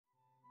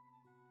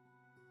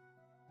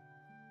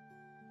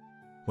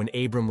When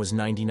Abram was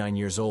 99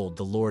 years old,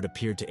 the Lord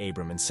appeared to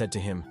Abram and said to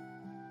him,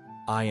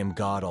 I am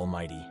God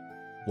Almighty.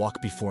 Walk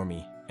before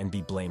me and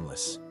be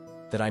blameless,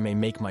 that I may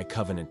make my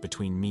covenant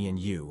between me and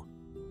you,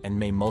 and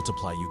may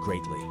multiply you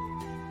greatly.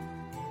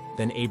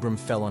 Then Abram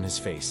fell on his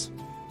face,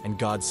 and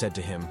God said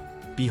to him,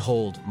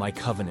 Behold, my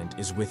covenant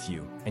is with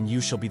you, and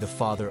you shall be the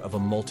father of a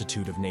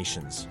multitude of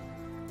nations.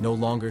 No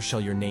longer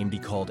shall your name be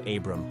called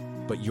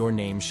Abram, but your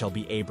name shall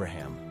be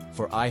Abraham,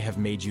 for I have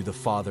made you the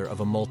father of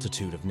a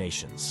multitude of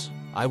nations.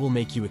 I will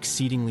make you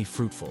exceedingly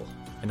fruitful,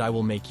 and I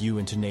will make you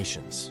into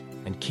nations,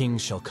 and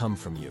kings shall come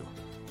from you.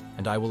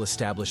 And I will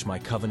establish my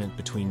covenant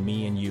between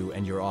me and you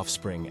and your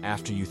offspring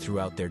after you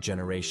throughout their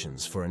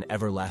generations for an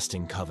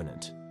everlasting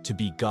covenant, to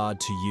be God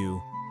to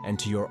you and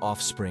to your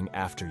offspring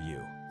after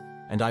you.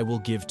 And I will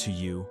give to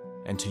you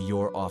and to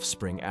your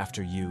offspring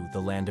after you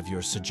the land of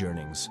your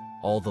sojournings,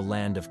 all the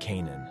land of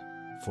Canaan,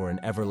 for an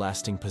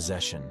everlasting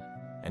possession,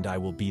 and I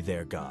will be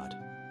their God.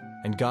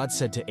 And God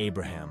said to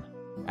Abraham,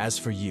 As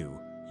for you,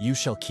 you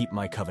shall keep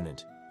my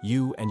covenant,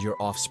 you and your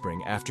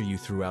offspring after you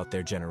throughout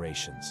their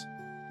generations.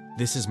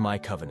 This is my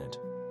covenant,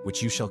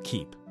 which you shall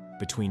keep,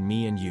 between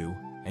me and you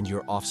and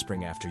your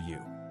offspring after you.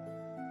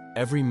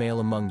 Every male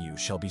among you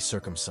shall be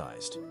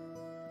circumcised.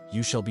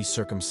 You shall be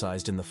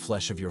circumcised in the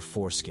flesh of your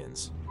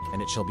foreskins,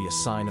 and it shall be a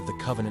sign of the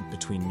covenant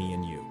between me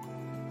and you.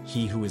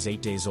 He who is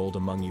 8 days old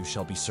among you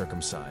shall be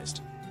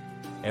circumcised.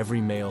 Every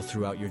male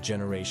throughout your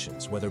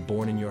generations, whether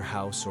born in your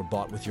house or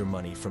bought with your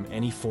money from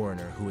any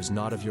foreigner who is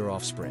not of your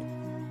offspring,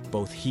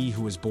 both he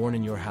who is born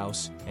in your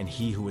house and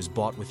he who is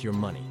bought with your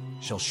money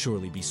shall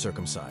surely be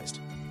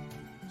circumcised.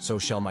 So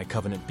shall my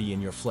covenant be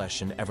in your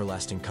flesh, an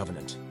everlasting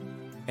covenant.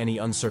 Any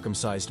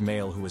uncircumcised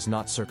male who is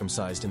not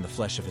circumcised in the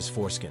flesh of his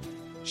foreskin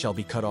shall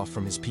be cut off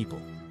from his people.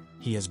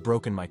 He has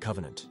broken my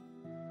covenant.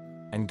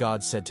 And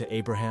God said to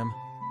Abraham,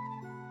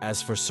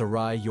 As for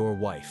Sarai your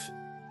wife,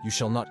 you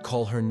shall not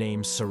call her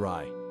name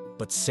Sarai,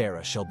 but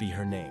Sarah shall be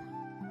her name.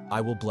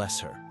 I will bless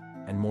her,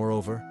 and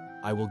moreover,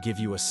 I will give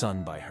you a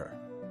son by her.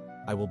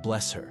 I will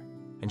bless her,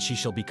 and she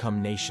shall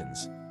become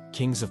nations.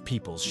 Kings of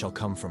peoples shall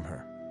come from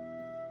her.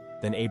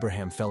 Then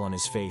Abraham fell on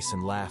his face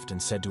and laughed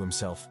and said to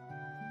himself,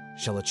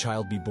 Shall a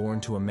child be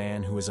born to a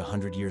man who is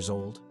 100 years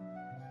old?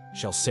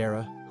 Shall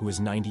Sarah, who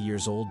is 90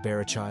 years old, bear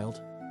a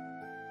child?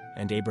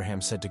 And Abraham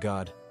said to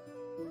God,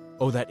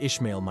 Oh, that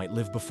Ishmael might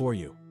live before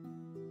you.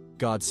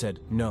 God said,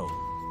 No,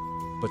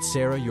 but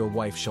Sarah your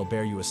wife shall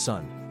bear you a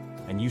son,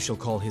 and you shall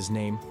call his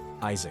name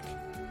Isaac.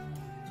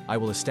 I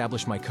will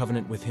establish my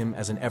covenant with him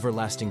as an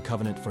everlasting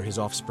covenant for his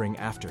offspring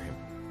after him.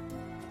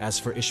 As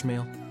for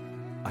Ishmael,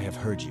 I have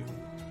heard you.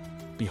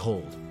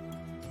 Behold,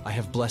 I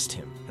have blessed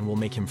him and will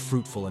make him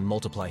fruitful and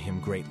multiply him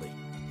greatly.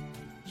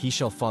 He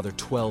shall father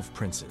 12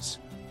 princes,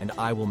 and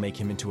I will make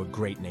him into a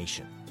great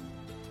nation.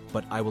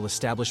 But I will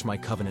establish my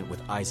covenant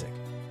with Isaac,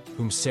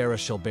 whom Sarah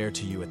shall bear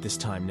to you at this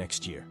time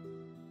next year.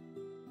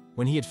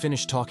 When he had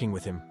finished talking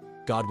with him,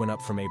 God went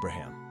up from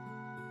Abraham.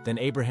 Then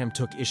Abraham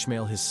took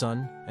Ishmael his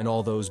son, and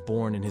all those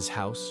born in his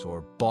house or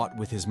bought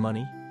with his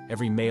money,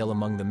 every male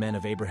among the men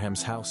of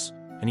Abraham's house,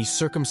 and he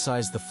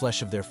circumcised the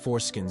flesh of their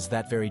foreskins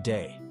that very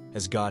day,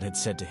 as God had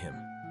said to him.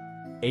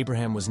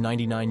 Abraham was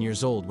 99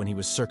 years old when he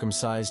was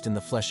circumcised in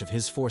the flesh of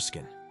his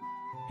foreskin,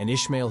 and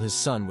Ishmael his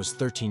son was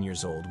 13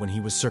 years old when he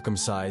was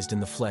circumcised in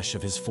the flesh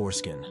of his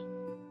foreskin.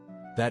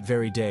 That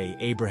very day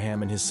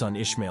Abraham and his son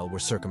Ishmael were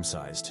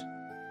circumcised,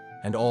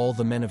 and all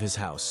the men of his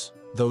house,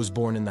 those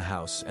born in the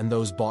house and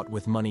those bought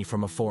with money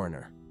from a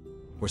foreigner,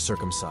 were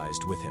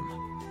circumcised with him.